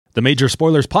The Major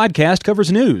Spoilers podcast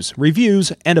covers news,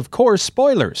 reviews, and of course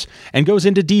spoilers, and goes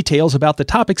into details about the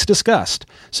topics discussed.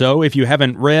 So if you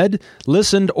haven't read,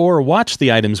 listened, or watched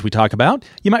the items we talk about,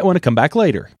 you might want to come back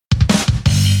later.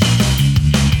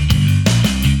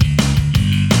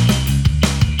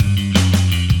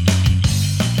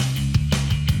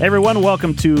 Hey everyone,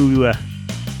 welcome to,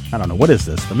 I don't know, what is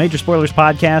this? The Major Spoilers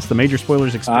podcast, the Major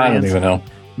Spoilers experience. I don't even know.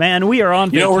 Man, we are on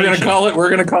vacation. You know what we're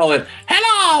going to call it?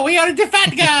 Hello, we are the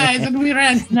fat guys, and we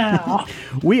rent now.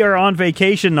 We are on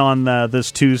vacation on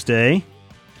this Tuesday,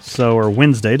 or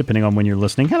Wednesday, depending on when you're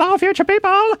listening. Hello, future people!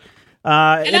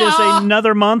 Hello. It is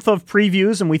another month of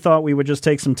previews, and we thought we would just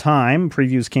take some time.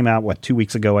 Previews came out, 2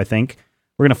 weeks ago, I think.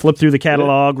 We're going to flip through the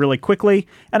catalog really quickly.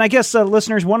 And I guess,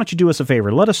 listeners, why don't you do us a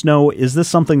favor? Let us know, is this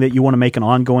something that you want to make an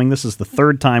ongoing? This is the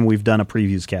third time we've done a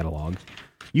previews catalog.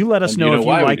 You let us know if you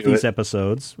like these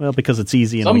episodes. Well, because it's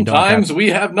easy. And sometimes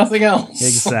we have nothing else.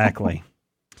 Exactly.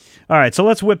 All right, so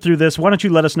let's whip through this. Why don't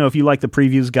you let us know if you like the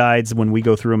previews guides when we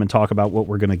go through them and talk about what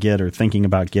we're going to get or thinking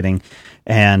about getting.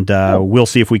 And we'll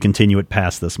see if we continue it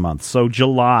past this month. So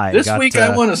July. This week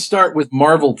I want to start with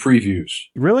Marvel previews.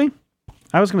 Really?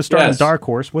 I was going to start with Dark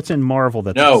Horse. What's in Marvel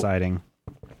that's exciting?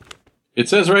 It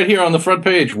says right here on the front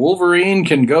page, Wolverine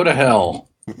can go to hell.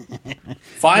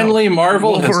 Finally,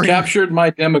 Marvel has captured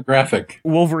my demographic.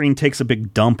 Wolverine takes a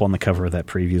big dump on the cover of that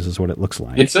previews is what it looks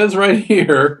like. It says right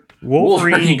here,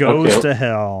 Wolverine goes to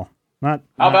hell. How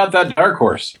about that Dark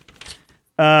Horse?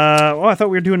 I thought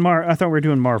we were doing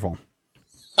Marvel.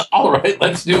 All right,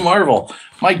 let's do Marvel.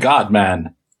 My God,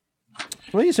 man.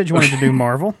 Well, you said you wanted to do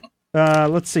Marvel.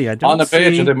 Let's see. I don't on the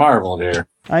page of the Marvel here.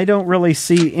 I don't really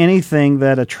see anything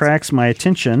that attracts my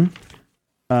attention.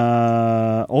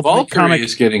 Ultimate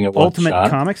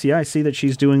Comics. Yeah, I see that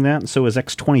she's doing that, and so is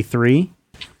X-23.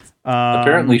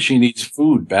 Apparently, she needs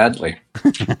food badly.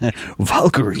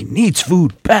 Valkyrie needs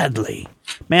food badly.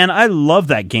 Man, I love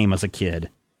that game as a kid.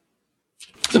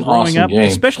 It's an awesome game.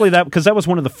 Especially that, because that was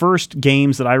one of the first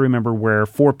games that I remember where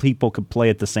 4 people could play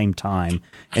at the same time,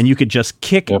 and you could just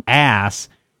kick ass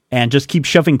and just keep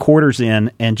shoving quarters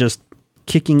in and just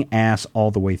kicking ass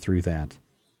all the way through that.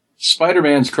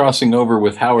 Spider-Man's crossing over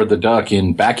with Howard the Duck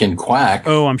back in Quack.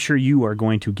 Oh, I'm sure you are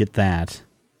going to get that.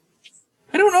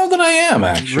 I don't know that I am,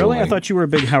 actually. Really? I thought you were a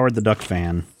big Howard the Duck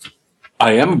fan.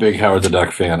 I am a big Howard the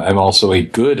Duck fan. I'm also a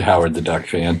good Howard the Duck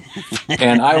fan.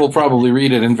 And I will probably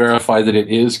read it and verify that it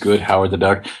is good Howard the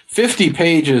Duck. 50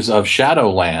 pages of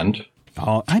Shadowland.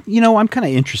 Oh, I'm kind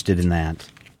of interested in that.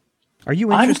 Are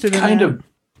you interested in that?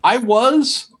 I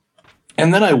was,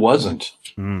 and then I wasn't.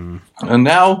 And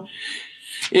now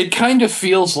it kind of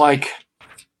feels like,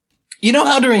 you know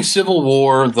how during Civil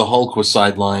War the Hulk was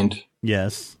sidelined?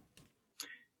 Yes.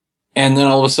 And then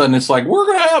all of a sudden it's like, we're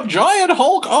going to have giant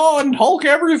Hulk on, Hulk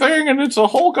everything, and it's a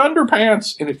Hulk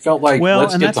underpants. And it felt like,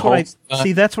 let's get the Hulk.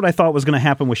 That's what I thought was going to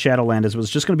happen with Shadowland, is it was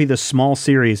just going to be this small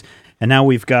series. And now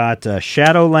we've got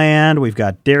Shadowland, we've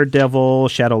got Daredevil,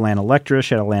 Shadowland Elektra,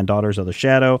 Shadowland Daughters of the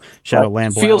Shadow,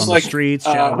 Shadowland Boy on the Streets,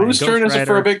 Shadowland whose turn is it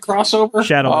for a big crossover?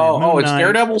 Shadowland it's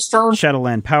Daredevil's turn?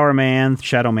 Shadowland Power Man,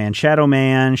 Shadowman,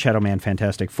 Shadowman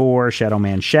Fantastic Four,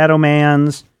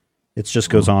 Shadowmans. It just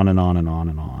goes on and on and on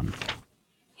and on.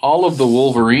 All of the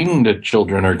Wolverine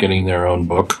children are getting their own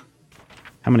book.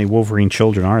 How many Wolverine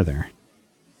children are there?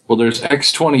 Well, there's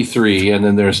X-23, and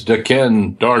then there's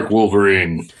Daken, Dark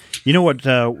Wolverine. You know what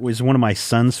was one of my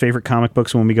son's favorite comic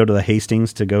books when we go to the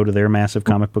Hastings to go to their massive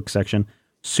comic book section?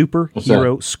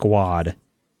 Superhero Squad.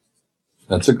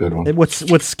 That's a good one.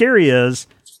 What's scary is,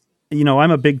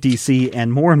 I'm a big DC,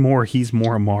 and more he's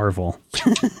more Marvel.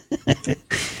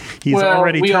 He's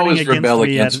already we turning always against rebel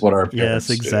me against what our parents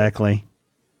do.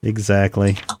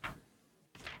 Exactly.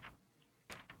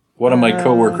 One of my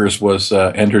coworkers was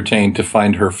entertained to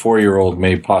find her 4-year-old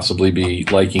may possibly be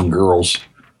liking girls.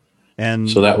 And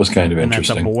so that was kind of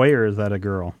interesting. That's a boy or is that a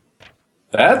girl?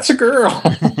 That's a girl.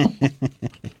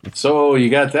 So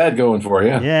you got that going for you.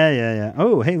 Yeah.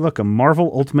 Oh, hey, look, a Marvel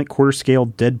Ultimate Quarter Scale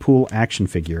Deadpool action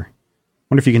figure.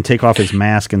 Wonder if you can take off his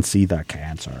mask and see the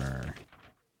cancer.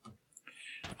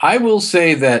 I will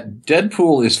say that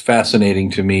Deadpool is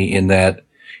fascinating to me in that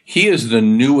he is the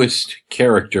newest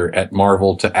character at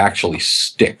Marvel to actually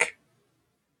stick.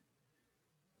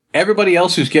 Everybody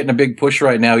else who's getting a big push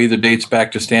right now either dates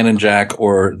back to Stan and Jack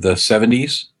or the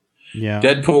 70s. Yeah.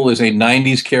 Deadpool is a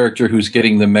 90s character who's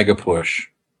getting the mega push.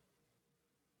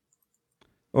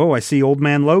 Oh, I see Old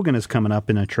Man Logan is coming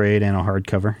up in a trade and a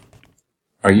hardcover.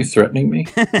 Are you threatening me?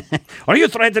 Are you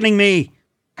threatening me?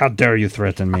 How dare you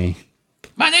threaten me?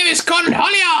 My name is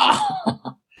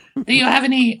Cornholio. Do you have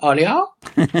any oleo?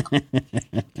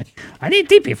 I need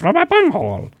TP from my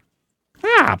bunghole.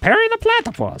 Perry the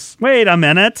Platypus. Wait a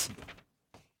minute.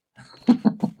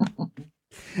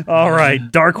 All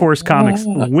right, Dark Horse Comics.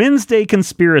 Wednesday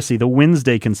Conspiracy. The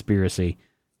Wednesday Conspiracy.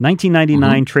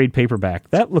 1999 trade paperback.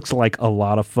 That looks like a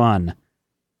lot of fun.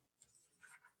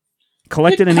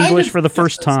 Collected in English for the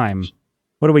first time.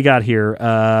 What do we got here?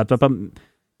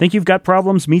 Think you've got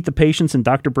problems? Meet the patients in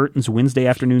Dr. Burton's Wednesday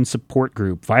afternoon support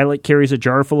group. Violet carries a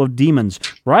jar full of demons.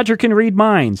 Roger can read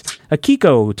minds.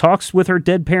 Akiko talks with her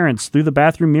dead parents through the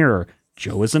bathroom mirror.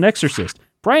 Joe is an exorcist.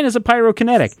 Brian is a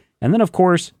pyrokinetic. And then, of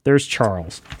course, there's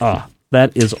Charles.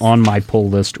 That is on my pull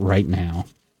list right now.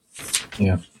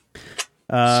 Yeah.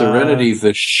 Serenity,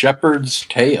 the Shepherd's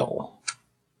Tale.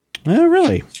 Oh,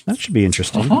 really? That should be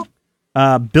interesting.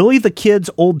 Billy the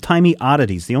Kid's Old-Timey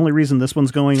Oddities. The only reason this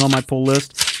one's going on my pull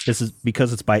list is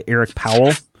because it's by Eric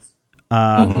Powell,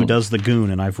 who does The Goon.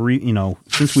 And I've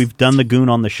since we've done The Goon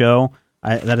on the show,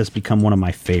 that has become one of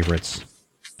my favorites.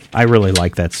 I really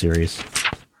like that series.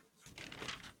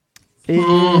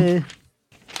 Yes,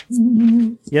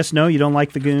 no, you don't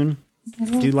like The Goon?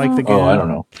 Do you like The Goon? Oh, I don't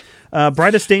know.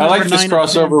 Brightest Day I like this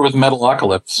crossover with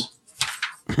Metalocalypse.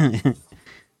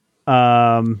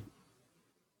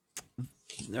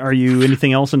 Are you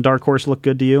anything else in Dark Horse look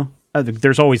good to you?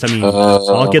 There's always,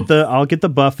 I'll get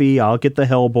the Buffy, I'll get the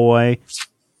Hellboy.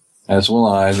 As will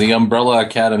I. The Umbrella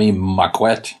Academy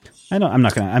Maquette. I'm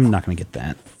not gonna get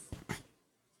that.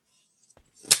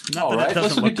 All right,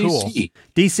 let's look at DC.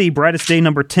 DC Brightest Day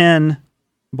number 10,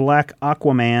 Black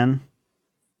Aquaman.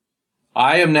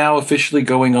 I am now officially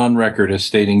going on record as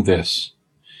stating this.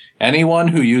 Anyone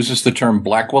who uses the term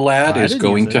Blackwalad is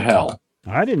going to hell.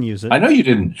 I didn't use it. I know you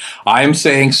didn't. I'm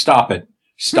saying stop it.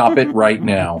 Stop it right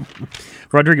now.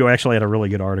 Rodrigo actually had a really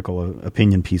good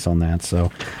opinion piece on that.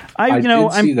 So I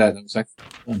did see that.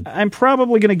 I'm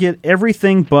probably going to get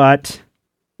everything but,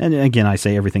 and again, I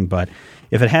say everything but,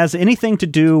 if it has anything to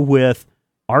do with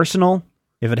Arsenal,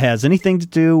 if it has anything to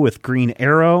do with Green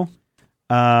Arrow,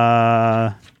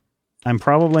 I'm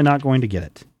probably not going to get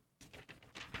it.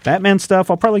 Batman stuff,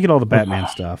 I'll probably get all the Batman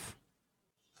stuff.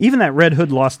 Even that Red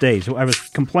Hood Lost Days. I was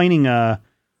complaining,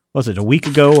 was it a week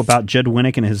ago, about Jed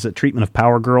Winnick and his treatment of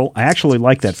Power Girl. I actually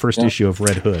like that first issue of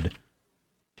Red Hood.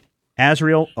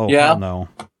 Azrael? Oh, hell no.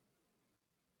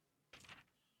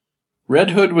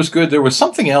 Red Hood was good. There was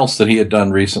something else that he had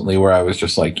done recently where I was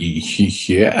just like,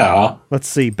 yeah. Let's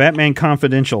see. Batman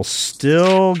Confidential.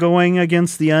 Still going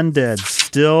against the undead.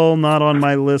 Still not on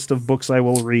my list of books I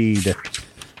will read.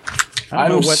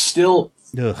 I'm still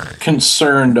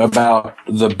concerned about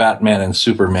the Batman and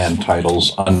Superman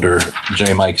titles under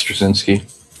J. Mike Straczynski.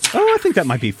 Oh, I think that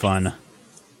might be fun.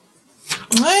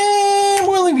 I'm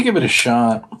willing to give it a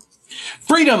shot.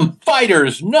 Freedom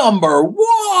Fighters number 1!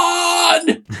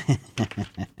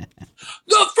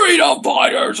 The Freedom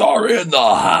Fighters are in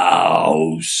the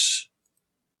house!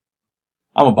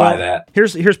 I'm gonna buy that.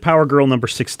 Here's Power Girl number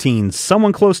 16.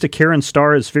 Someone close to Karen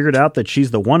Starr has figured out that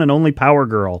she's the one and only Power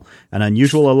Girl. An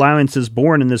unusual alliance is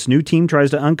born, and this new team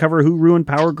tries to uncover who ruined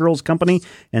Power Girl's company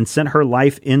and sent her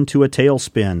life into a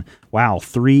tailspin. Wow,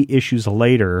 3 issues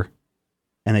later,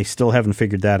 and they still haven't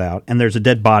figured that out. And there's a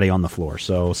dead body on the floor,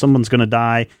 so someone's gonna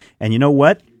die. And you know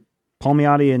what?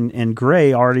 Palmiotti and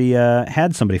Gray already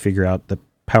had somebody figure out that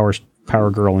Power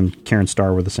Girl and Karen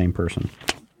Starr were the same person.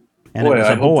 And boy,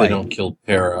 I hope they don't kill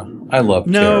Tara. I love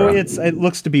Tara. No, it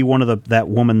looks to be one of that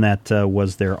woman that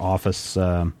was their office,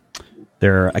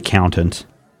 their accountant.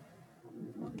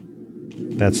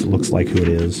 That looks like who it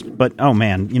is. But, oh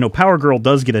man, Power Girl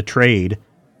does get a trade.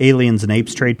 Aliens and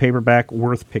Apes trade paperback.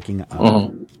 Worth picking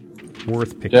up.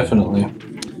 Worth picking Definitely.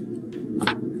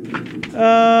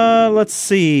 up. Let's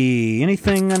see.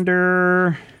 Anything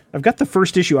under... I've got the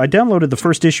first issue. I downloaded the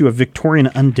first issue of Victorian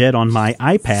Undead on my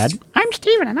iPad. I'm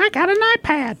Steven, and I got an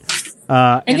iPad.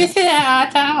 And this is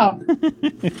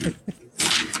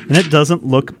and it doesn't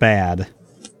look bad.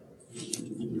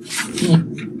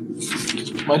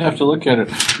 Might have to look at it.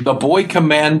 The Boy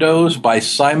Commandos by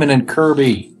Simon and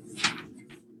Kirby.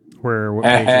 What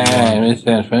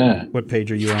page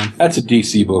are you on? That's a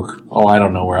DC book. Oh, I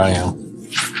don't know where I am.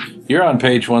 You're on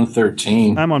page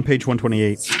 113. I'm on page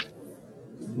 128.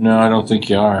 No, I don't think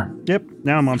you are. Yep,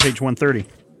 now I'm on page 130.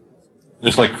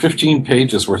 There's like 15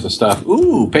 pages worth of stuff.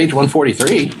 Ooh, page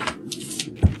 143.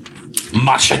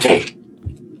 Machete.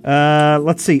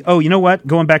 Let's see. Oh, you know what?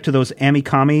 Going back to those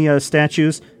Amikami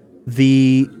statues,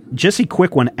 the Jesse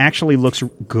Quick one actually looks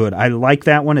good. I like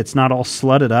that one. It's not all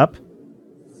slutted up.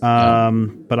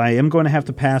 But I am going to have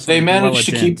to pass. They managed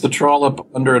to keep the trollop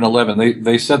under an 11.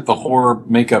 They set the horror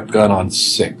makeup gun on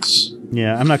 6.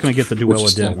 Yeah, I'm not going to get the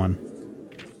Duella Dent one.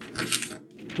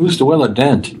 Who's Duella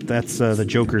Dent? That's the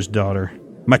Joker's daughter.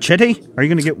 Machete? Are you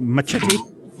going to get Machete?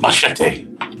 Machete.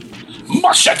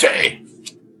 Machete.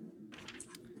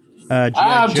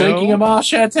 I'm taking a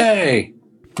machete.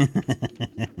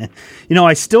 You know,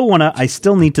 I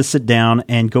still need to sit down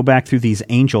and go back through these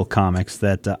Angel comics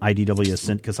that IDW has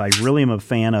sent, because I really am a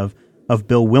fan of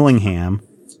Bill Willingham,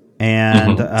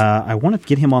 and I want to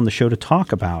get him on the show to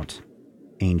talk about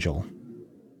Angel.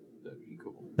 That'd be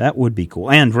cool. That would be cool,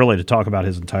 and really to talk about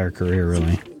his entire career,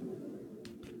 really.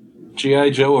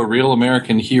 G.I. Joe, A Real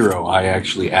American Hero, I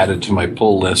actually added to my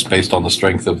pull list based on the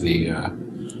strength of the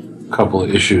couple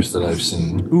of issues that I've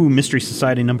seen. Ooh, Mystery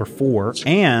Society number 4.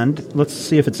 And let's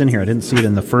see if it's in here. I didn't see it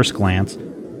in the first glance.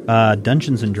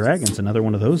 Dungeons and Dragons, another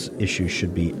one of those issues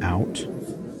should be out.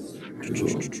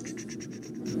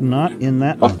 Not in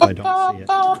that month, I don't see it.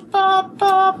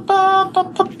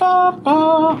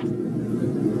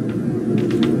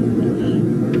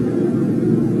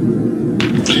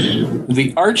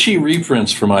 The Archie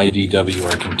reprints from IDW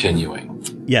are continuing.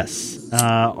 Yes.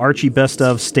 Archie Best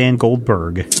of Stan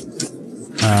Goldberg.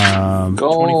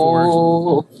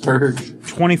 Goldberg.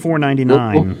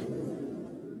 $24.99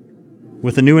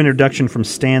 with a new introduction from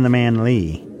Stan the Man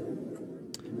Lee.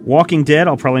 Walking Dead,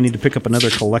 I'll probably need to pick up another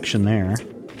collection there.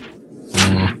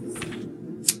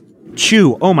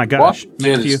 Chew, oh my gosh,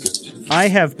 Matthew, I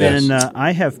have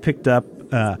picked up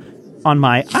on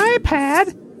my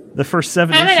iPad the first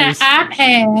 7 issues.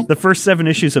 The first 7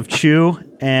 issues of Chew,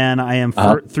 and I am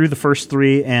through the first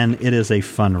 3, and it is a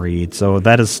fun read. So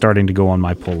that is starting to go on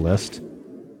my pull list.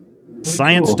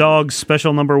 Science Dogs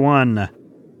Special Number 1.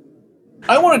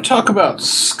 I want to talk about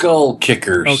Skull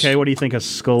Kickers. Okay, what do you think of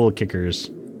Skull Kickers?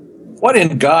 What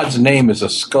in God's name is a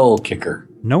Skull Kicker?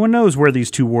 No one knows where these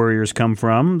 2 warriors come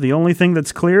from. The only thing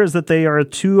that's clear is that they are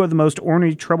 2 of the most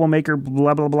ornery troublemaker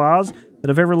blah blah blahs that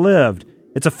have ever lived.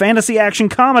 It's a fantasy action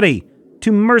comedy.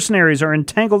 2 mercenaries are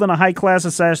entangled in a high-class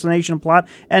assassination plot,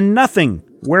 and nothing,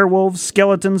 werewolves,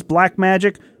 skeletons, black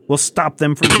magic, will stop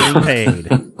them from getting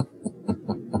paid.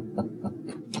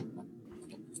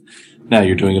 Now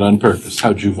you're doing it on purpose.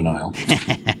 How juvenile.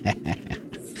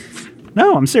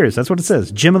 No, I'm serious. That's what it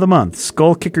says. Gem of the month.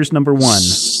 Skull Kickers number 1.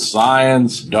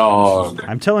 Science Dog.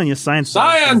 I'm telling you, Science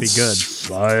Dog is going to be good.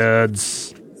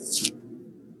 Science.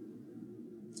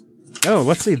 Oh,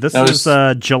 let's see. This is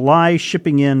July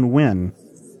shipping in when?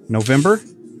 November?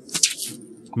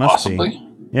 Must possibly. Be.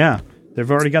 Yeah. They've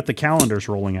already got the calendars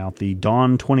rolling out. The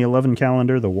Dawn 2011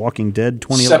 calendar, the Walking Dead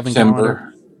 2011 September.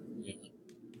 calendar.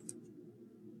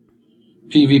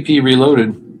 PvP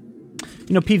Reloaded.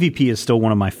 You know, PvP is still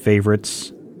one of my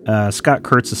favorites. Scott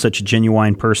Kurtz is such a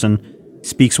genuine person.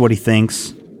 Speaks what he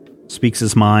thinks. Speaks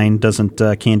his mind. Doesn't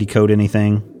candy coat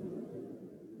anything.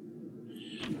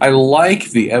 I like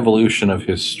the evolution of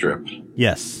his strip.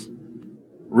 Yes.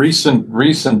 Recent.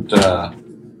 I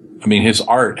mean, his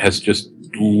art has just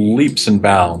leaps and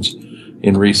bounds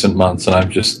in recent months, and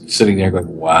I'm just sitting there going,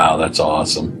 "Wow, that's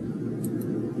awesome."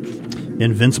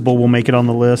 Invincible will make it on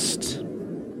the list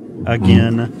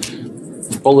again.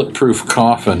 Bulletproof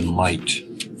Coffin might.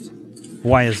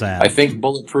 Why is that? I think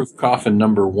Bulletproof Coffin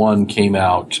number 1 came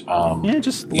out.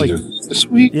 Just like this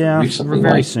week. Yeah, recently,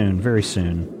 very soon. Very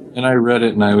soon. And I read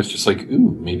it, and I was just like,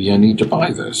 "Ooh, maybe I need to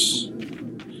buy this."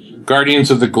 Guardians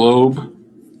of the Globe.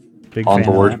 Big on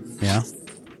fan board. Of that.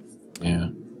 Yeah.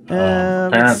 Yeah.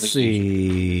 Let's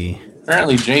see.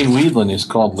 Apparently, Jane Weedland is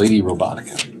called Lady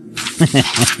Robotica.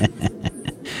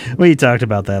 We talked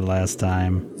about that last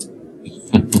time.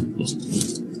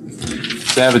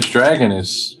 Savage Dragon is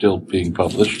still being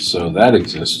published, so that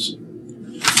exists.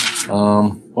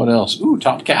 What else? Ooh,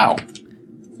 Top Cow.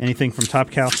 Anything from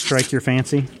Top Cow strike your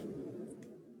fancy?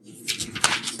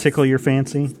 Tickle your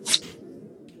fancy?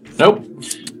 Nope.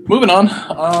 Moving on.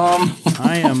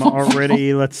 I am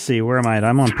already, let's see, where am I?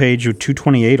 I'm on page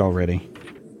 228 already.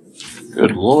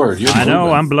 Good Lord. I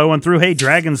know, I'm blowing through. Hey,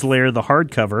 Dragon's Lair, the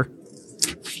hardcover.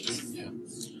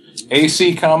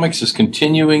 AC Comics is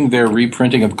continuing their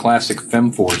reprinting of classic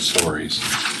Femforce stories.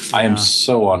 Yeah. I am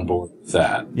so on board with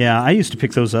that. Yeah, I used to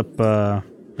pick those up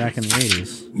back in the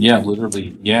 80s. Yeah,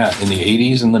 literally. Yeah, in the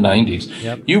 80s and the 90s.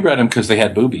 Yep. You read them because they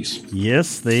had boobies.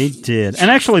 Yes, they did. And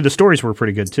actually, the stories were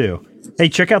pretty good, too. Hey,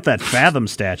 check out that Fathom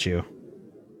statue.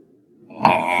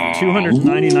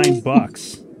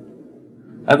 $299.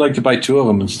 I'd like to buy 2 of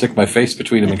them and stick my face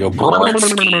between them and go...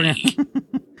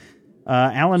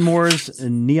 Alan Moore's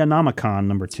Neonomicon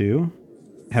number 2.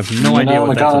 Have no idea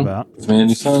what that's about.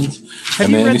 Many sons. Have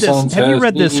you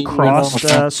read this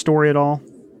Crossed story at all?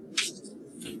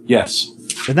 Yes.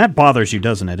 And that bothers you,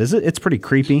 doesn't it? Is it? It's pretty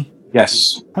creepy.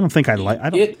 Yes. I don't think I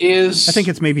like. It is. I think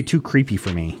it's maybe too creepy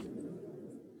for me.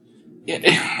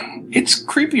 It's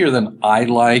creepier than I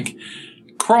like.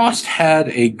 Crossed had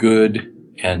a good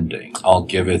ending. I'll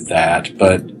give it that.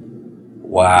 But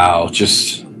wow,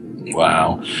 just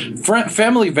wow.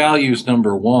 Family Values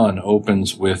 #1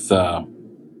 opens with a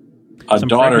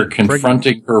daughter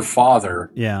confronting her father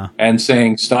and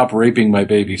saying, "Stop raping my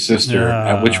baby sister,"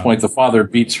 at which point the father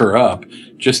beats her up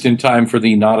just in time for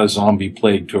the not a zombie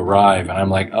plague to arrive. And I'm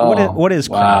like, oh, what is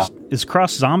Crossed? Is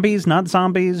Crossed zombies, not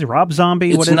zombies? Rob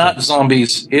Zombie? It's not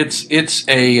zombies. It's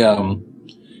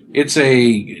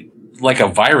a like a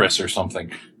virus or something.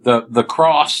 The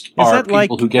Crossed are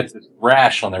people who get this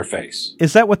rash on their face.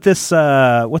 Is that what this,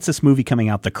 what's this movie coming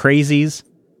out? The Crazies?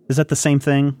 Is that the same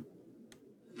thing?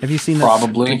 Have you seen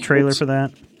the trailer for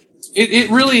that? It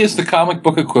really is the comic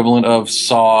book equivalent of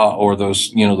Saw or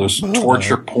those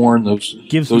torture porn,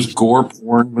 those gore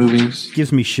porn movies.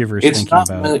 Gives me shivers thinking about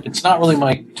it. It's not really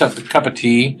my cup of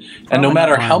tea. And no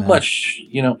matter how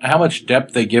much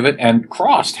depth they give it, and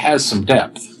Crossed has some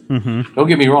depth. Mm-hmm. Don't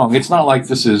get me wrong. It's not like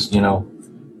this is,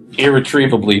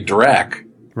 irretrievably Drek.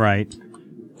 Right.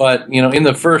 But, in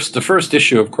the first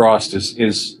issue of Crossed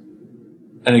is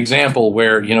an example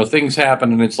where, things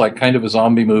happen and it's like kind of a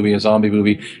zombie movie,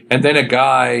 and then a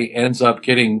guy ends up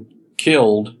getting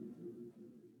killed.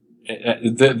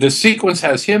 The sequence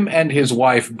has him and his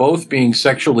wife both being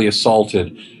sexually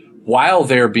assaulted while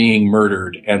they're being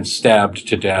murdered and stabbed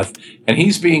to death, and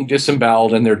he's being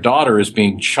disemboweled and their daughter is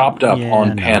being chopped up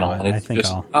on panel. And it's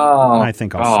I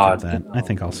think I'll skip that. I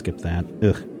think I'll skip that.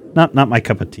 Ugh. Not my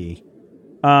cup of tea.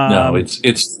 No,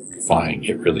 it's fine.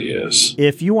 It really is.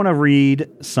 If you want to read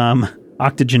some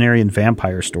octogenarian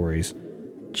vampire stories,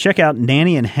 check out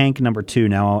Nanny and Hank #2.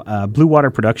 Now, Blue Water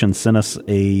Productions sent us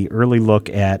a early look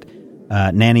at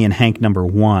Nanny and Hank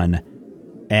 #1,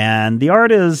 and the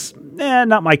art is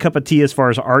not my cup of tea as far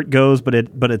as art goes, but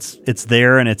it's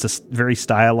there and it's very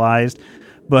stylized.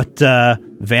 But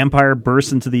vampire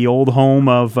bursts into the old home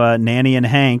of Nanny and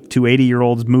Hank, two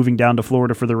 80-year-olds moving down to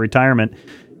Florida for their retirement.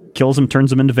 Kills them, turns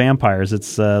them into vampires.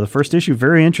 It's the first issue,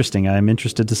 very interesting. I'm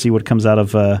interested to see what comes out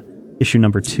of issue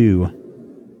 #2.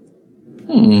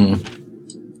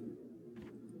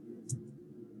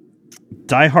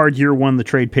 Die Hard Year 1, the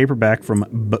trade paperback from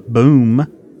Boom.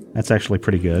 That's actually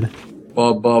pretty good.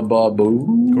 Boom.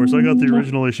 Of course, I got the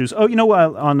original issues. Oh,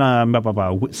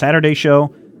 on Saturday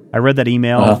show, I read that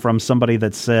email from somebody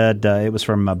that said it was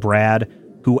from Brad,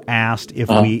 who asked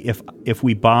if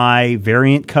we buy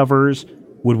variant covers,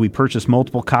 would we purchase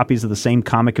multiple copies of the same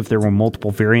comic if there were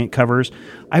multiple variant covers?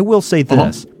 I will say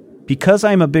this, because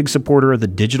I'm a big supporter of the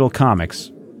digital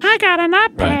comics. I got an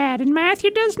iPad and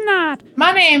Matthew does not.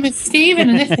 My name is Steven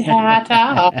and this is how I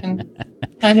talk and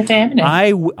the family.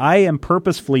 I am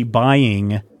purposefully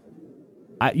buying,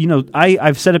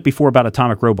 I've said it before about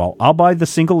Atomic Robot. I'll buy the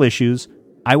single issues,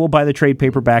 I will buy the trade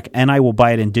paperback, and I will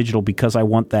buy it in digital because I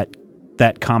want that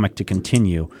comic to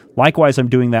continue. Likewise, I'm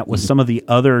doing that with some of the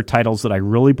other titles that I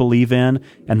really believe in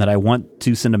and that I want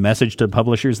to send a message to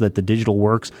publishers that the digital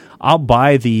works. I'll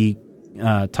buy the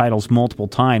titles multiple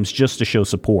times just to show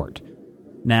support.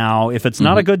 Now, if it's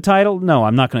not a good title, no,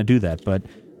 I'm not going to do that. But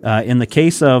in the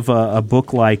case of a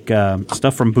book like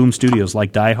stuff from Boom Studios,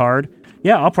 like Die Hard,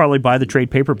 yeah, I'll probably buy the trade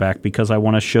paperback because I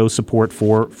want to show support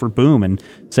for Boom and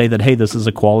say that, hey, this is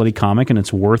a quality comic and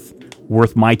it's worth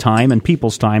my time and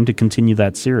people's time to continue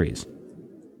that series.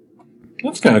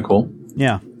 That's kind of cool.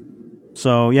 Yeah.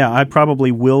 So, yeah, I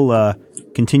probably will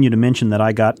continue to mention that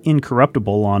I got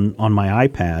Incorruptible on my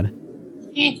iPad.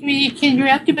 It's me,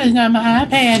 Incorruptible's on my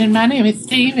iPad, and my name is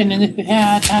Steven, and this is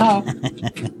how I talk.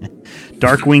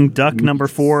 Darkwing Duck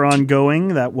 #4 ongoing.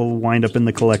 That will wind up in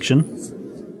the collection.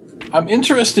 I'm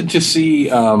interested to see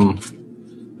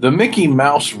the Mickey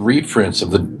Mouse reprints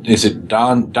of is it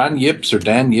Don Yips or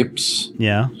Dan Yips?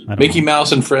 Yeah. Mickey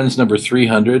Mouse and Friends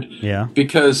 #300. Yeah.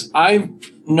 Because I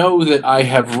know that I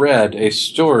have read a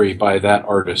story by that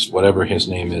artist, whatever his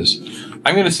name is.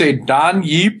 I'm going to say Don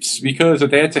Yips because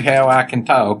that's how I can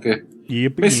talk. Yippee.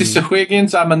 Mrs.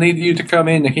 Higgins, I'm going to need you to come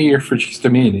in here for just a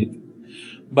minute.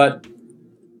 But,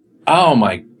 oh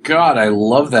my God, I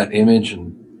love that image,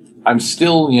 and I'm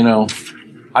still,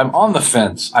 I'm on the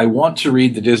fence. I want to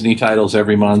read the Disney titles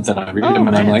every month, and I read them,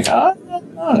 and I'm like,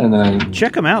 and then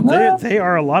check them out. They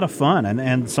are a lot of fun,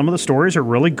 and some of the stories are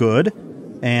really good.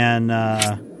 And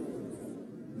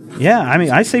yeah, I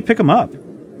mean, I say pick them up.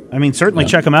 I mean, certainly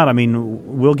check them out. I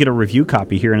mean, we'll get a review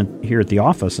copy here at the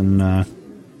office, and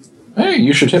hey,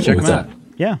 you should hit me with that.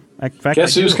 Yeah, in fact,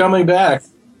 guess who's coming back?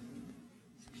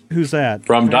 Who's that?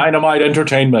 From Dynamite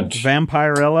Entertainment,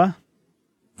 Vampirella.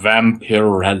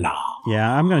 Vampirella.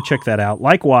 Yeah, I'm going to check that out.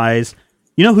 Likewise,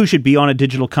 you know who should be on a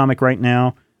digital comic right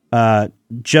now?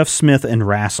 Jeff Smith and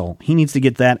Rassel. He needs to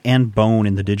get that and Bone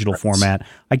in the digital format.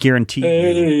 I guarantee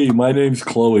Hey, my name's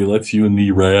Chloe. Let's you and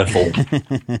me raffle.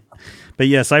 But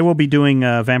yes, I will be doing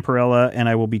Vampirella, and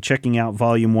I will be checking out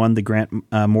Volume 1, the Grant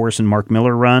Morrison Mark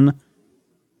Miller run.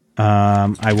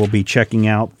 I will be checking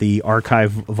out the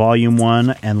Archive Volume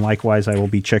 1, and likewise I will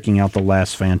be checking out The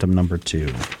Last Phantom number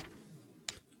 2.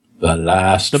 The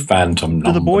Last Phantom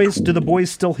number 2. Do the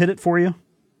boys still hit it for you?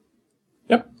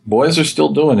 Yep, boys are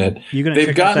still doing it.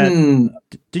 They've gotten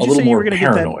a little more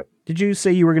paranoid. Did you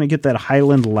say you were going to get that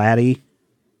Highland Laddie?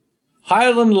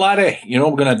 Highland Laddie. You know,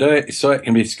 I'm going to do it so it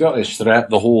can be Scottish throughout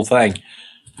the whole thing.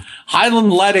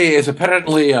 Highland Laddie is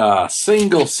apparently a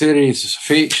single series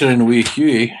featuring with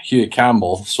Hugh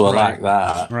Campbell, so I like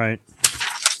that. Right.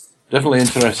 Definitely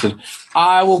interested.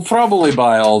 I will probably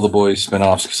buy all the boys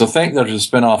spin-offs, because I think there's a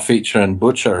spin-off featuring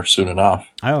Butcher soon enough.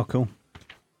 Oh, cool.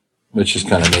 Which is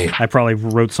kind of neat. I probably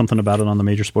wrote something about it on the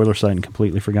Major Spoiler site and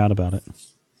completely forgot about it.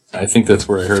 I think that's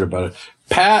where I heard about it.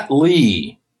 Pat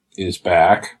Lee is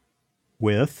back.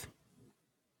 With?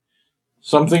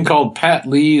 Something called Pat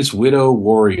Lee's Widow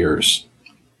Warriors.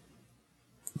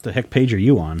 What the heck page are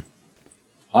you on?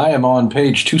 I am on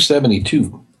page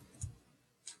 272.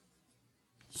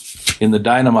 In the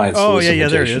Dynamite yeah,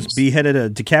 there it is. Beheaded a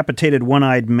decapitated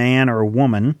one-eyed man or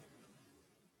woman.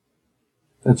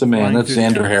 That's a man. That's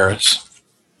Xander Harris.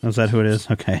 Oh, is that who it is?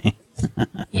 Okay.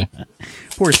 Yeah.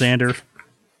 Poor Xander.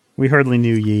 We hardly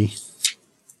knew ye.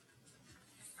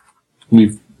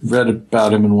 We've read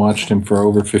about him and watched him for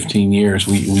over 15 years.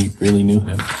 We really knew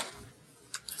him.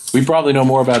 We probably know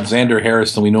more about Xander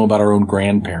Harris than we know about our own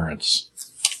grandparents.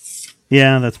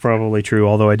 Yeah, that's probably true,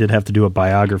 although I did have to do a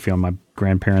biography on my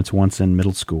grandparents once in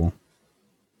middle school.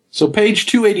 So page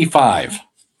 285.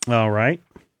 All right.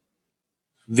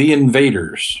 The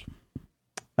Invaders.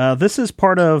 This is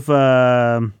part of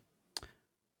Dynamite.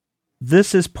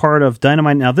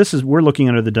 Now, we're looking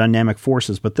under the Dynamic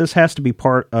Forces, but this has to be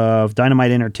part of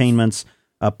Dynamite Entertainment's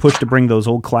push to bring those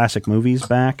old classic movies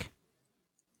back.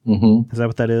 Mm-hmm. Is that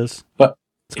what that is? But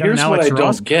here's what I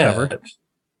don't get. Cover.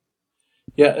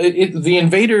 Yeah, the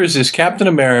Invaders is Captain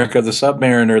America, the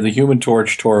Submariner, the Human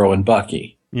Torch, Toro, and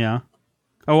Bucky. Yeah.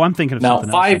 Oh, I'm thinking of now,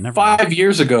 something else. 5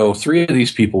 years ago, 3 of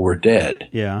these people were dead.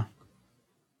 Yeah.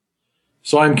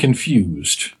 So I'm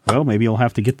confused. Well, maybe you'll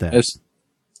have to get that.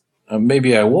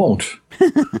 Maybe I won't.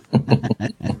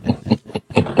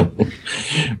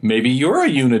 Maybe you're a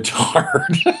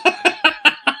unitard.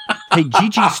 Hey,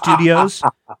 GG Studios.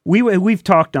 We've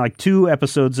talked like 2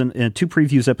 episodes and 2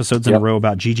 previews episodes in a row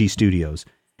about GG Studios.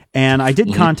 And I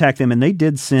did contact them, and they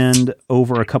did send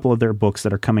over a couple of their books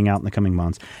that are coming out in the coming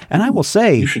months. And I will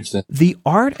say, the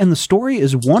art and the story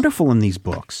is wonderful in these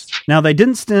books. Now, they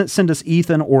didn't send us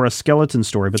Ethan or a skeleton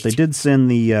story, but they did send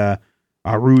the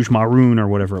Rouge Maroon or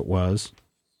whatever it was.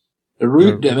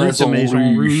 Route de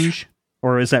Maison Rouge.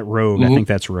 Or is that Rogue? Mm-hmm. I think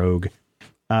that's Rogue.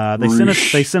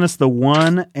 They sent us the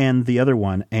one and the other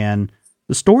one, and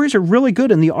the stories are really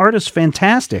good, and the art is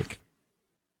fantastic.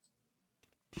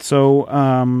 So,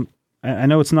 I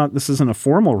know this isn't a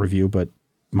formal review, but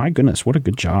my goodness, what a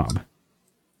good job.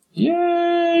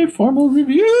 Yay, formal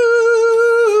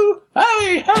review!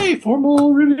 Hey,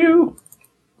 formal review!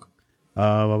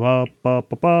 Hey!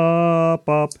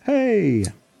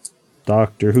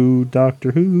 Doctor Who,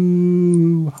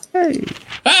 hey!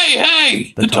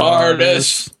 Hey, the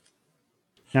TARDIS!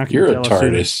 Now You're a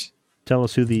TARDIS. Tell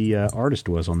us who the artist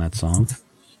was on that song.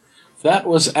 That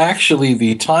was actually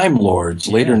the Time Lords,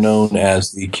 later known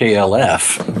as the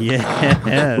KLF.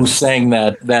 Yes. Who sang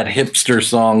that hipster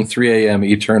song, 3 a.m.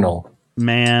 Eternal.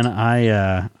 Man,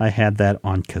 I had that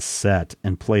on cassette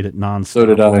and played it nonstop so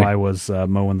did while I was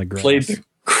mowing the grass. Played the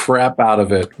crap out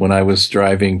of it when I was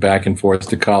driving back and forth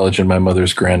to college in my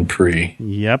mother's Grand Prix.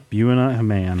 Yep, you and I,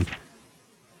 man.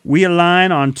 We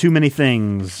align on too many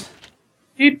things.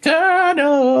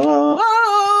 Eternal!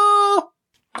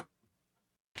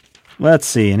 Let's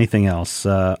see, anything else?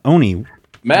 Oni.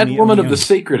 Mad Woman of the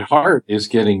Sacred Heart is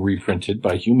getting reprinted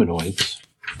by Humanoids.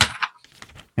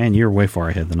 And you're way far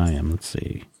ahead than I am. Let's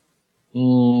see.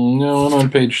 No, I'm on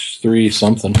page 3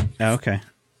 something. Oh, okay.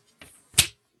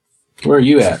 Where are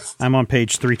you at? I'm on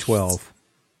page 312.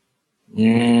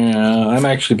 Yeah, I'm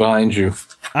actually behind you.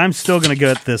 I'm still going to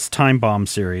get this Time Bomb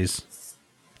series.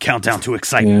 Countdown to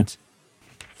Excitement.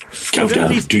 Yeah.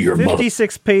 Countdown to your mother.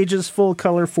 56 pages, full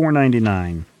color,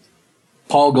 $4.99.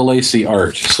 Paul Galassi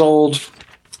art. Sold.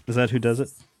 Is that who does it?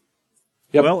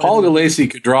 Yep, well, Paul Galassi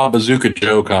could draw Bazooka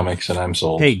Joe comics, and I'm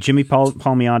sold. Hey, Jimmy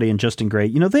Palmiotti and Justin Gray,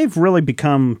 they've really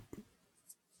become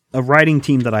a writing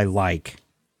team that I like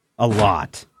a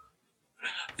lot.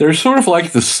 They're sort of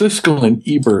like the Siskel and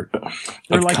Ebert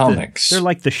of comics. They're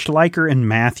like the Schleicher and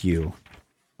Matthew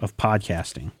of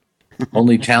podcasting.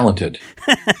 Only talented.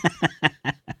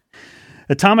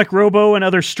 Atomic Robo and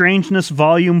Other Strangeness,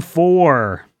 Volume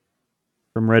 4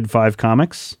 from Red 5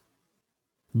 Comics.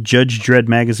 Judge Dredd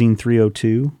Magazine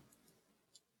 302.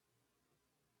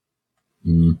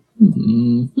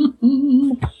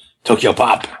 Tokyo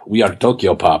Pop. We are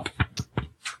Tokyo Pop.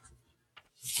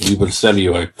 We will sell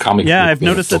you a comic. Yeah, I've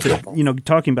noticed that,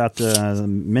 talking about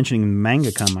mentioning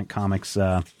manga comics,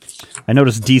 I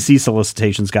noticed DC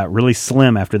solicitations got really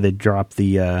slim after they dropped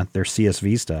their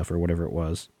CSV stuff or whatever it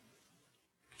was.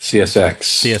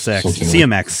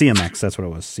 CMX, that's what it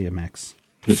was, CMX.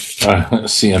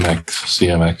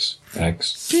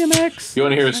 CMX. You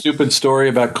want to hear a stupid story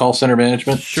about call center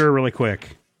management? Sure, really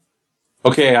quick.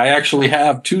 Okay, I actually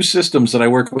have two systems that I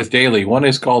work with daily. One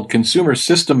is called Consumer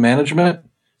System Management,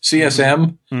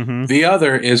 CSM. Mm-hmm. The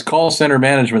other is Call Center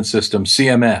Management System,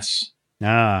 CMS.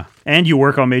 And you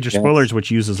work on Major Spoilers,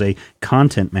 which uses a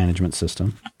content management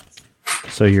system.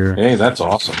 So you're... Hey, that's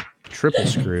awesome. Triple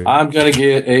screwed. I'm going to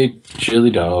get a chili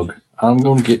dog.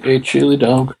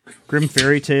 Grim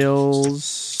Fairy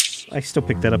Tales. I still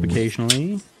pick that up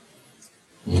occasionally.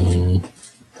 Oh,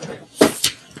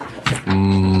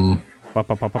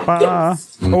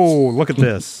 look at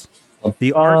this.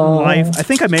 The Art and Life. I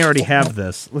think I may already have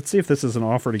this. Let's see if this is an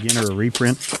offered again or a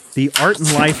reprint. The Art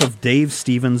and Life of Dave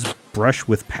Stevens' Brush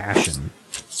with Passion.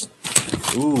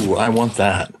 Ooh, I want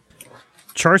that.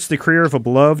 Charts the career of a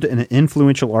beloved and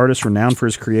influential artist renowned for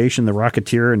his creation, The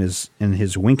Rocketeer, and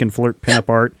his wink and flirt pinup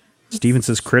art. Stevens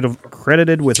is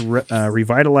credited with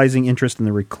revitalizing interest in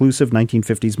the reclusive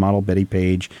 1950s model Betty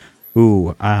Page.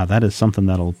 Ooh, that is something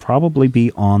that'll probably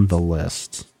be on the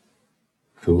list.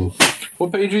 Cool.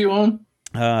 What page are you on?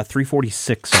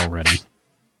 346 already.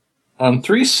 On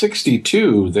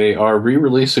 362, they are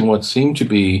re-releasing what seem to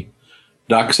be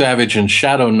Doc Savage and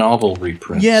Shadow novel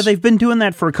reprints. Yeah, they've been doing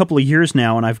that for a couple of years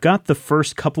now, and I've got the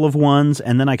first couple of ones,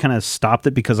 and then I kind of stopped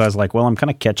it because I was like, well, I'm kind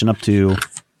of catching up to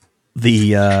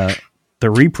the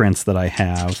reprints that I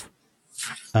have.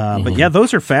 But yeah,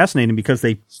 those are fascinating because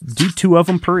they do two of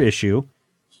them per issue,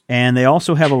 and they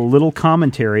also have a little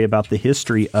commentary about the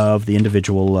history of the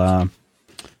individual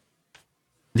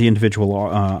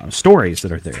stories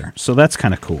that are there. So that's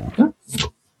kind of cool.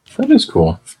 That is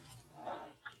cool.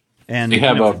 And they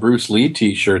have a Bruce Lee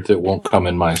T-shirt that won't come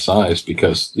in my size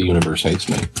because the universe hates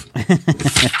me.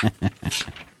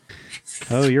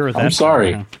 Oh, you're that. I'm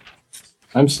sorry. Huh?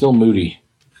 I'm still moody.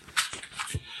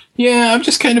 Yeah, I'm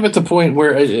just kind of at the point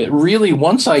where really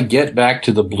once I get back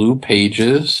to the blue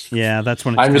pages, yeah, that's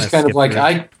when I'm just kind of like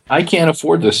I can't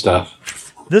afford this stuff.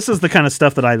 This is the kind of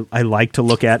stuff that I like to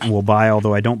look at and will buy,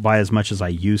 although I don't buy as much as I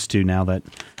used to now that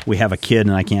we have a kid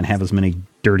and I can't have as many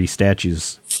dirty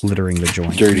statues littering the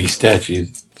joint. Dirty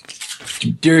statues.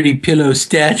 Dirty pillow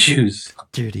statues.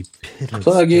 Dirty pillow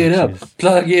Plug it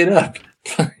up.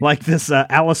 Like this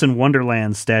Alice in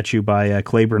Wonderland statue by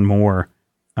Claiborne Moore.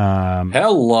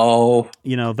 Hello.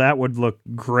 You know, that would look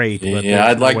great. But yeah,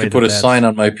 I'd like to put a sign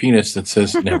on my penis that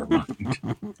says, never mind.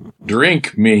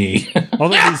 Drink me.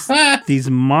 Although these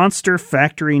Monster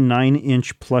Factory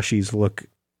 9-inch plushies look...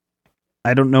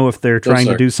 I don't know if they're trying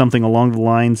to do something along the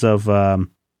lines of... what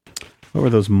were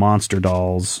those monster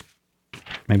dolls?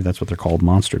 Maybe that's what they're called,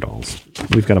 monster dolls.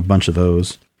 We've got a bunch of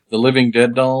those. The Living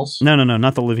Dead dolls? No,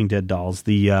 not the Living Dead dolls.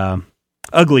 The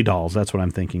Ugly Dolls, that's what I'm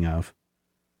thinking of.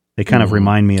 They kind of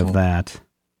remind me of that.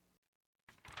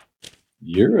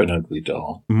 You're an ugly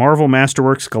doll. Marvel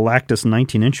Masterworks Galactus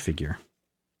 19-inch figure.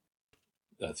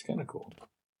 That's kind of cool.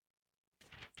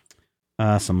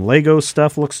 Some Lego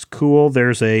stuff looks cool.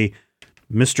 There's a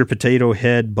Mr. Potato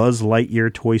Head Buzz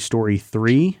Lightyear Toy Story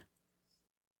 3. Of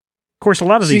course, a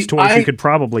lot of these toys you could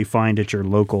probably find at your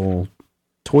local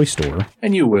toy store.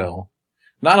 And you will.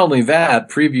 Not only that,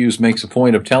 Previews makes a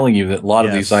point of telling you that a lot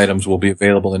of these items will be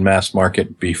available in mass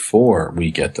market before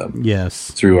we get them. Yes.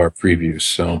 Through our previews.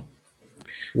 So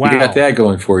you got that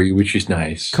going for you, which is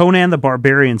nice. Conan the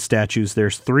Barbarian statues.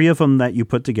 There's 3 of them that you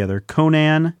put together.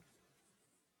 Conan,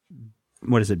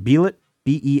 what is it? Belit?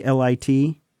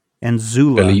 B-E-L-I-T. And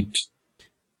Zula. Belit.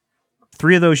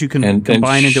 3 of those you can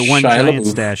combine into one giant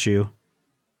statue.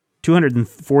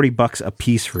 $240 a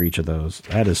piece for each of those.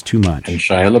 That is too much. And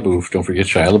Shia LaBeouf. Don't forget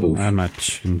Shia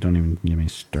LaBeouf. Don't even get me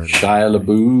started. Shia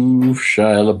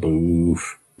LaBeouf.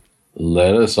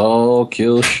 Let us all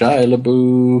kill Shia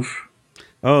LaBeouf.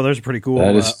 Oh, there's pretty cool.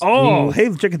 That is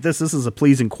hey, check out this. This is a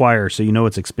Please Inquire, so you know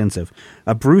it's expensive.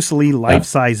 A Bruce Lee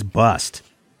life-size bust.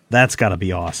 That's got to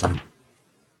be awesome.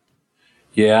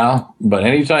 Yeah, but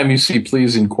anytime you see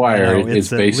please inquire, it's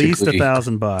basically at least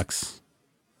 $1,000.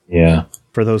 Yeah.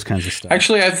 For those kinds of stuff.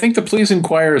 Actually, I think the please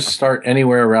inquires start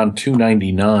anywhere around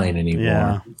 $2.99 anymore.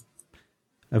 Yeah.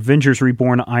 Avengers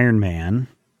Reborn Iron Man.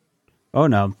 Oh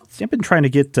no. See, I've been trying to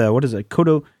get what is it?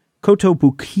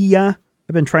 Kotobukiya.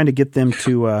 I've been trying to get them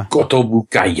to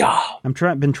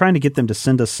Kotobukiya. Been trying to get them to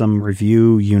send us some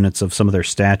review units of some of their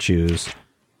statues.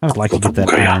 I would like to get that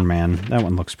Iron Man. That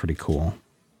one looks pretty cool.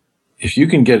 If you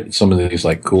can get some of these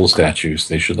like cool statues,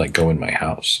 they should like go in my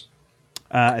house.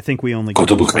 I think we only get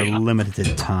them for a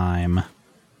limited time.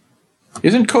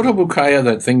 Isn't Kotobukiya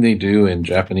that thing they do in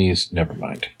Japanese? Never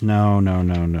mind. No.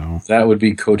 That would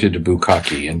be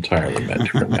Kotobukaki entirely,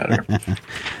 for matter.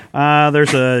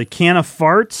 There's a can of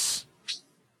farts,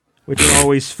 which is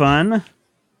always fun.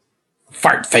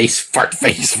 Fart face, fart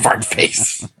face, fart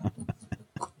face.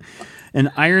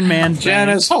 An Iron Man.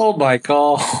 Janice, hold my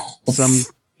call. Some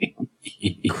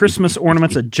Christmas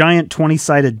ornaments, a giant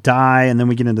 20-sided die, and then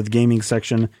we get into the gaming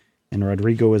section, and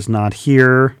Rodrigo is not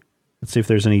here. Let's see if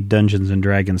there's any Dungeons and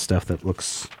Dragons stuff that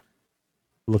looks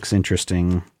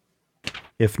interesting.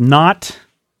 If not,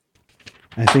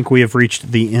 I think we have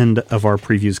reached the end of our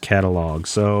previews catalog.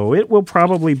 So it will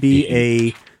probably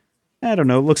be it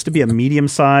looks to be a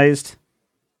medium-sized.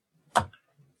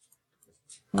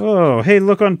 Oh, hey,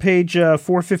 look on page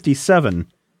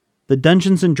 457. The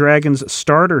Dungeons and Dragons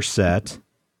starter set.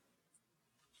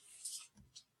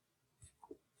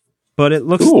 But it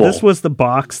looks, cool. This was the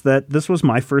box this was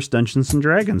my first Dungeons and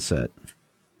Dragons set.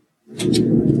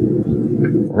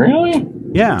 Really?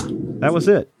 Yeah, that was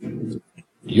it.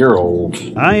 You're old.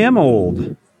 I am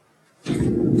old.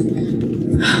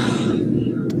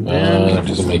 That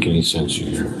doesn't make any sense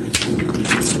here.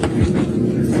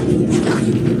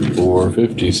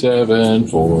 457.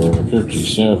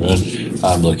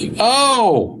 I'm looking.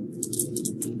 Oh!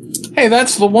 Hey,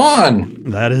 that's the one.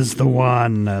 That is the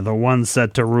one. The one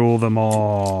set to rule them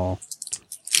all.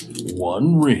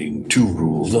 One ring to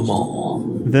rule them all.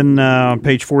 Then on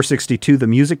page 462, the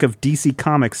Music of DC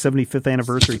Comics 75th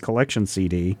Anniversary Collection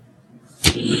CD.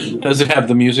 Does it have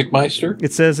the Music Meister?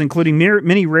 It says, including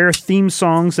many rare theme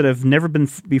songs that have never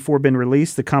before been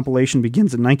released. The compilation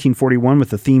begins in 1941 with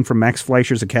the theme from Max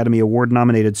Fleischer's Academy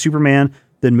Award-nominated Superman,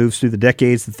 then moves through the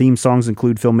decades. The theme songs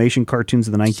include Filmation cartoons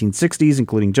of the 1960s,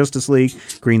 including Justice League,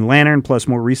 Green Lantern, plus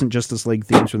more recent Justice League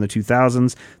themes from the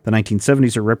 2000s. The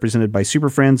 1970s are represented by Super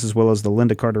Friends, as well as the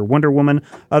Linda Carter Wonder Woman.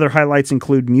 Other highlights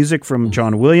include music from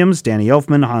John Williams, Danny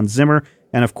Elfman, Hans Zimmer,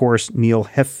 and, of course, Neil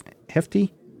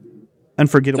Hefti.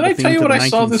 Unforgettable Did I tell you what I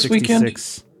saw this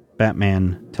weekend?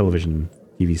 Batman television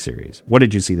TV series. What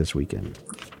did you see this weekend?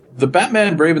 The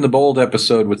Batman Brave and the Bold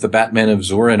episode with the Batman of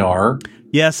Zur-En-Arrh.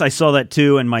 Yes, I saw that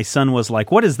too, and my son was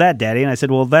like, "What is that, Daddy?" And I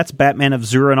said, "Well, that's Batman of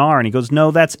Zur-En-Arrh." And he goes,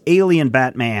 "No, that's Alien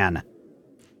Batman."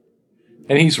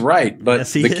 And he's right, but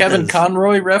yes, he the Kevin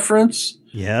Conroy reference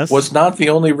was not the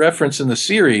only reference in the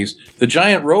series. The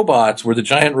giant robots were the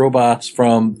giant robots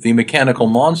from the Mechanical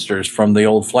Monsters from the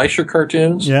old Fleischer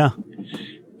cartoons. Yeah.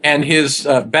 And his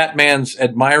Batman's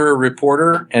admirer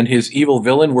reporter and his evil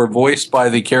villain were voiced by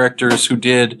the characters who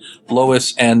did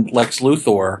Lois and Lex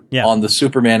Luthor on the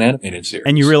Superman animated series.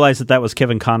 And you realize that was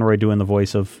Kevin Conroy doing the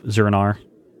voice of Zur-En-Arrh?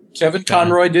 Kevin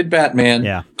Conroy did Batman.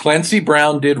 Yeah. Clancy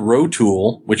Brown did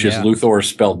Rotool, which is Luthor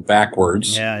spelled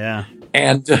backwards. Yeah.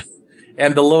 And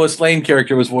the Lois Lane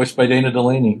character was voiced by Dana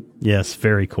Delaney. Yes,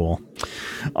 very cool.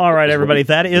 All right, everybody,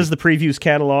 that is the previews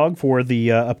catalog for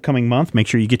the upcoming month. Make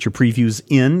sure you get your previews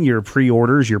in, your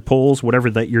pre-orders, your polls,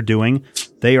 whatever that you're doing.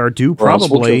 They are due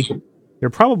they're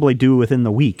probably due within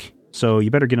the week, so you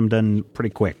better get them done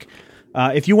pretty quick.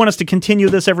 If you want us to continue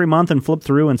this every month and flip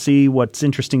through and see what's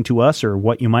interesting to us or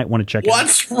what you might want to check out.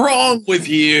 What's wrong with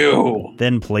you?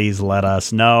 Then please let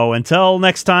us know. Until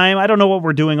next time, I don't know what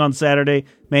we're doing on Saturday.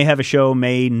 May have a show,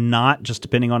 may not, just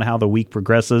depending on how the week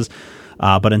progresses.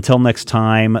 But until next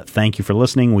time, thank you for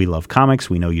listening. We love comics.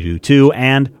 We know you do too.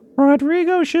 And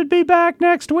Rodrigo should be back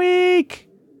next week.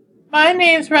 My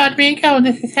name's Rodrigo, and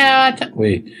this is how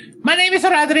Wait. My name is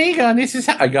Rodrigo, and this is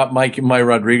how... I got my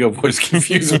Rodrigo voice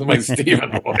confused with my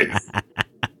Steven voice.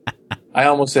 I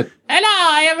almost said, "Hello,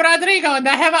 I am Rodrigo, and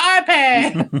I have an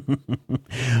iPad."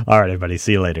 All right, everybody.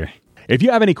 See you later. If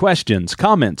you have any questions,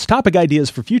 comments, topic ideas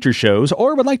for future shows,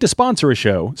 or would like to sponsor a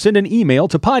show, send an email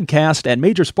to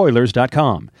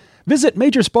podcast@majorspoilers.com. Visit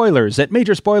Major Spoilers at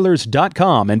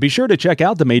majorspoilers.com and be sure to check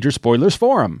out the Major Spoilers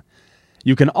Forum.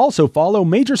 You can also follow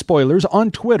Major Spoilers on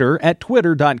Twitter at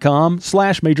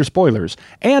twitter.com/majorspoilers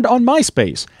and on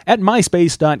MySpace at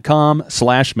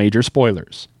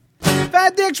myspace.com/majorspoilers. I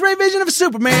had the X-ray vision of a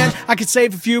Superman, I could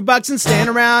save a few bucks and stand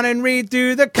around and read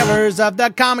through the covers of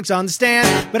the comics on the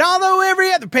stand. But although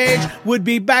every other page would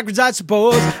be backwards, I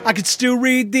suppose I could still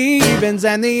read the evens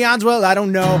and the odds. Well, I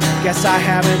don't know. Guess I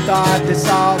haven't thought this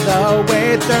all the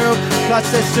way through.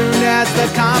 Plus, as soon as the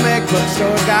comic book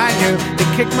store guy knew, they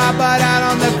kicked my butt out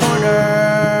on the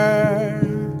corner.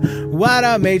 What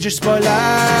a major spoiler.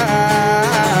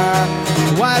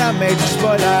 What a major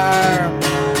spoiler.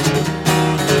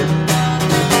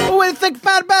 Think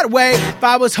about a better way. If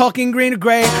I was hulking green or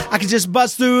gray, I could just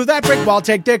bust through that brick wall,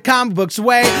 take their comic books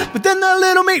away. But then the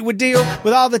little meat would deal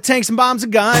with all the tanks and bombs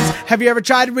and guns. Have you ever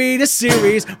tried to read a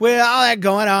series with all that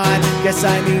going on? Guess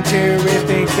I need to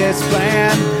rethink this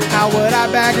plan. How would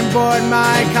I back and board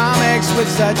my comics with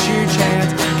such huge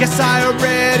hands? Guess I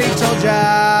already told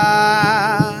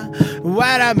ya.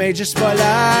 What a major spoiler.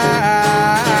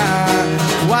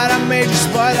 What a major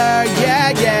spoiler. Yeah,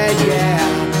 yeah,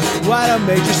 yeah. What a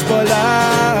major spoiler.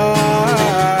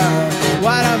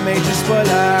 What a major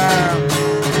spoiler.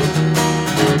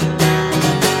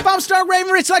 If I'm Stark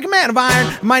Raven, rich like a man of iron,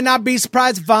 I might not be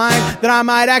surprised to find that I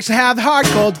might actually have the heart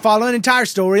cold to follow an entire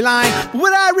storyline. But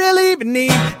would I really even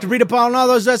need to read up on all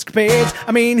those escapades?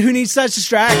 I mean, who needs such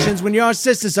distractions when your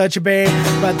sister's such a babe?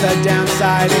 But the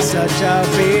downside is such a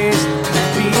beast,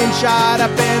 being shot up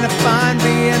in a fun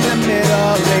bee in the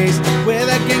Middle East with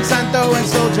a gang sign throwing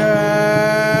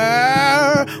soldier.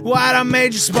 What a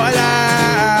major spoiler.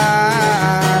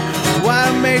 What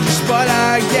a major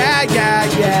spoiler. Yeah,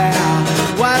 yeah,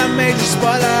 yeah. What a major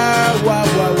spoiler. Whoa,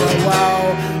 whoa, whoa,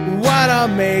 whoa. What a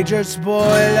major spoiler.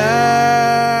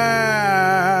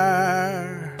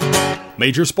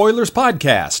 Major Spoilers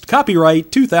Podcast.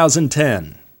 Copyright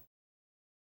 2010.